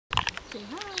Say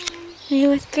hi. Are you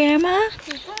with Grandma?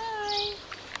 Say hi.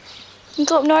 You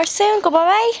go up north soon? Go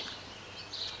bye-bye?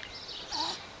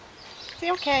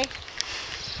 Say okay.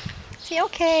 Say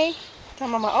okay. Tell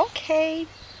Mama okay.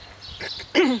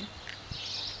 Looking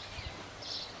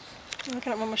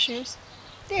at Mama's shoes.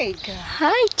 There you go.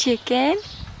 Hi, chicken.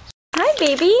 Hi,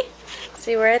 baby.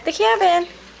 See, we're at the cabin.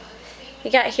 We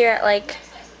got here at like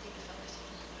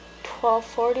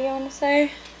 12:40, I want to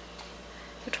say,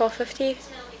 or 12:50.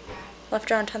 Left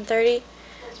around 10:30.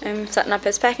 I'm setting up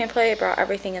his packing plate. Brought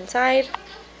everything inside,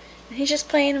 and he's just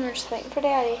playing. And we're just waiting for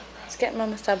Daddy. He's getting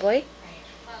Mama Subway.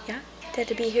 Yeah, Dad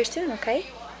to be here soon. Okay.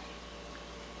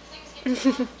 Are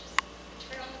you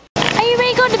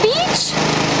ready to go to the beach?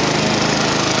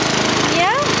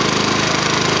 Yeah.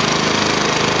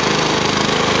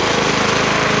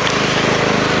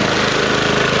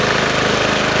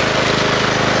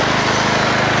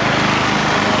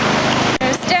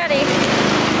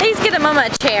 Mama a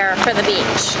chair for the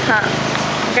beach, huh?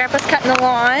 Grandpa's cutting the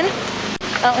lawn.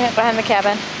 Oh, yeah, behind the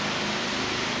cabin.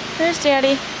 There's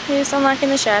Daddy. He's unlocking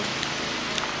the shed.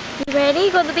 You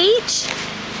ready? Go to the beach?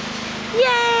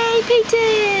 Yay,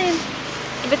 Peyton!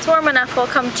 If it's warm enough, we'll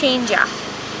come change ya.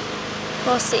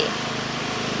 We'll see.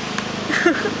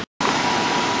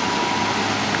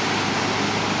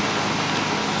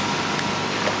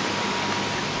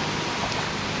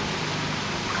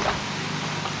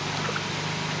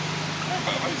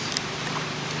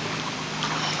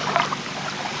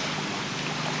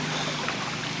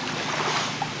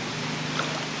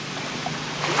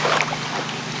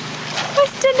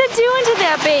 What's Dinda doing to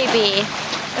that baby?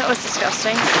 That was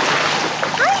disgusting.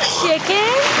 Hi,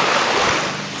 chicken.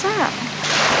 What's up?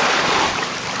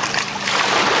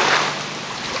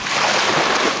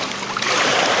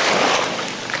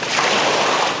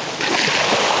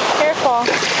 Careful.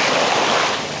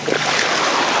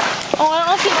 Oh, I don't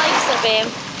know if he likes it, babe.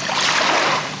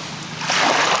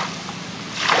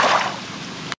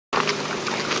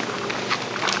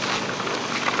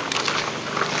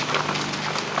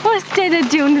 What's Dada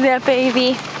doing to that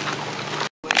baby?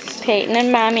 Peyton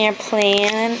and Mommy are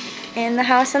playing in the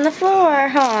house on the floor,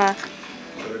 huh?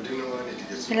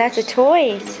 And lots of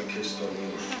toys.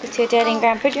 What's your Daddy and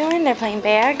Grandpa doing? They're playing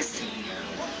bags.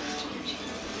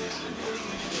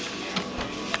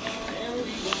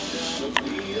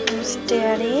 There's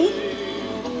Daddy.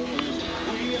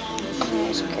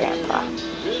 There's Grandpa.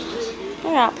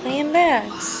 They're out playing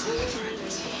bags.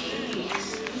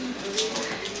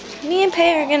 Me and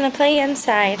Pey are gonna play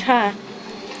inside, huh?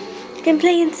 You can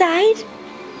play inside?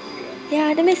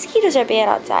 Yeah, the mosquitoes are bad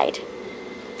outside.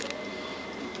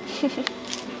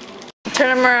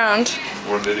 Turn them around.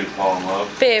 What did he fall in love?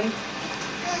 Babe.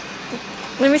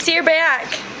 Let me see your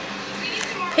back.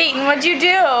 Peyton, what'd you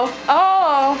do?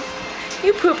 Oh,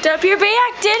 you pooped up your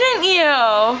back, didn't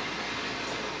you?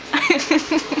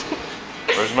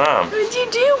 Where's Mom? What'd you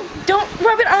do? Don't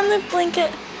rub it on the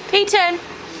blanket. Peyton,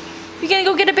 you gonna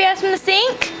go get a bath from the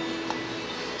sink?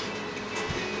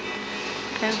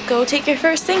 Now go take your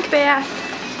first sink bath.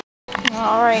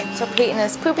 Alright, so Peyton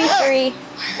is poopy free.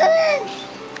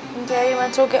 And Daddy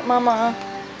went to go get Mama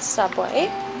Subway.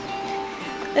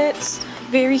 It's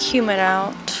very humid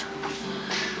out.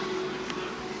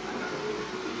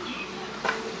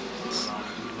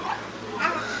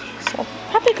 So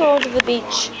happy go to the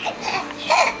beach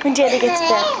when Daddy gets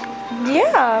back.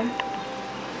 Yeah.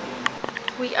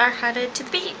 We are headed to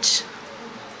the beach.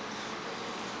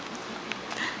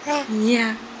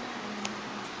 Yeah.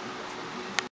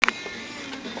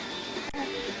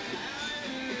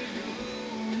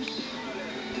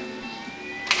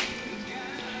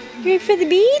 Ready for the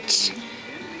beach?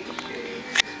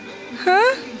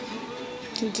 Huh?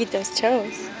 You can get those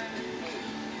toes.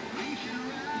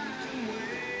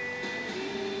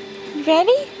 You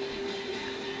ready?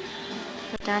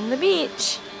 We're down to the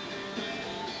beach.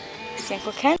 See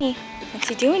Uncle Kenny. What's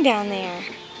he doing down there?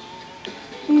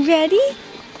 You ready?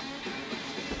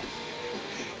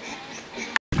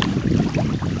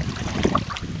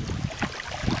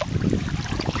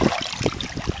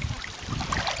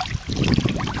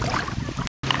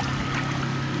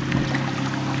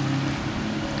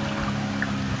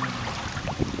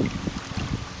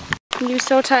 You're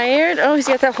so tired? Oh, he's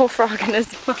got that whole frog in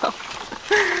his mouth.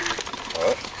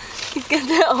 What? He's got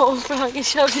that whole frog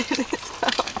shoved in his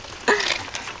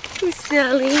mouth. He's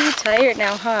silly. You're tired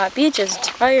now, huh? Beach is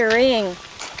tiring.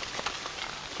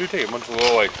 You take a bunch of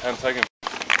little, like, 10 seconds.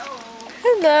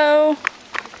 Hello.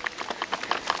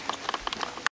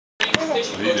 What are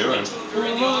you doing?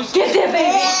 Get that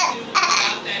baby.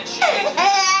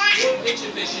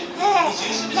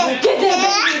 Get that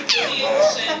baby.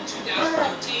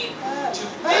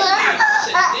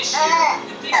 this year, and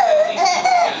think about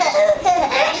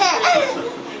these guys.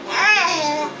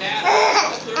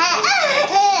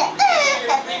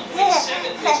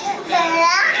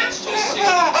 That's just 6.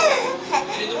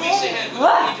 And in the weeks they had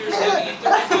leaders having a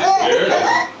 35.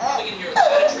 Looking here, a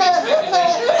lot of trade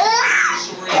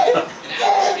speculation.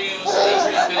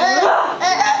 Soria and Alex Adrian Bell.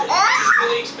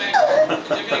 Fully expect that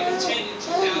they're going to contend in 2015.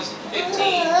 So if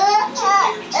they were to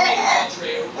trade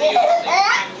Andre or Rio, they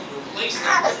have to replace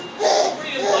them.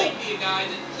 Soria might be a guy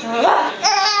that could be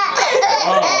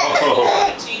Oh,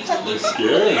 teams are looking for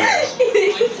scared. players like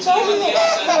the team on the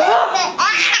outside.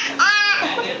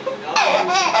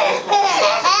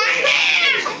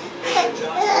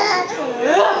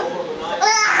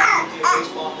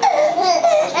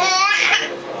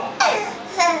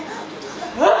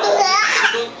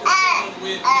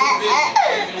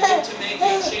 To make a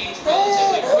change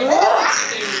relatively quickly.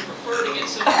 They would prefer to get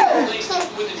someone replaced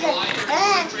with a July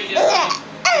 31st trade deadline.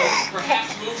 Perhaps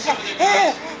move some of their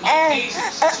guys on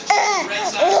Pacers, such as the Red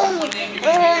Sox, one name you're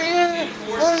going to hear, and of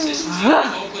course, assistant GM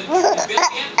of Oakland, and Bill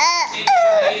Hampton,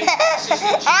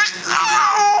 assistant GM,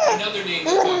 another name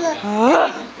to talk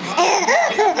about.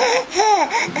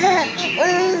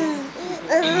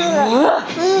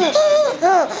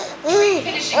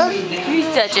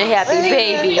 You're such a happy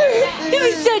baby.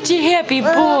 You're such a happy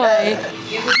boy.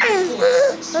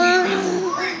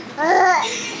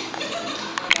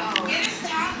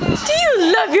 Do you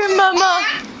love your mama?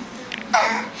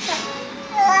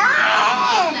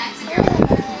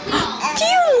 Do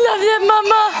you love that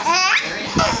mama?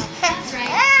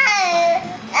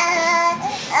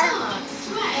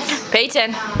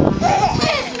 Peyton.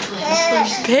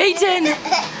 Peyton.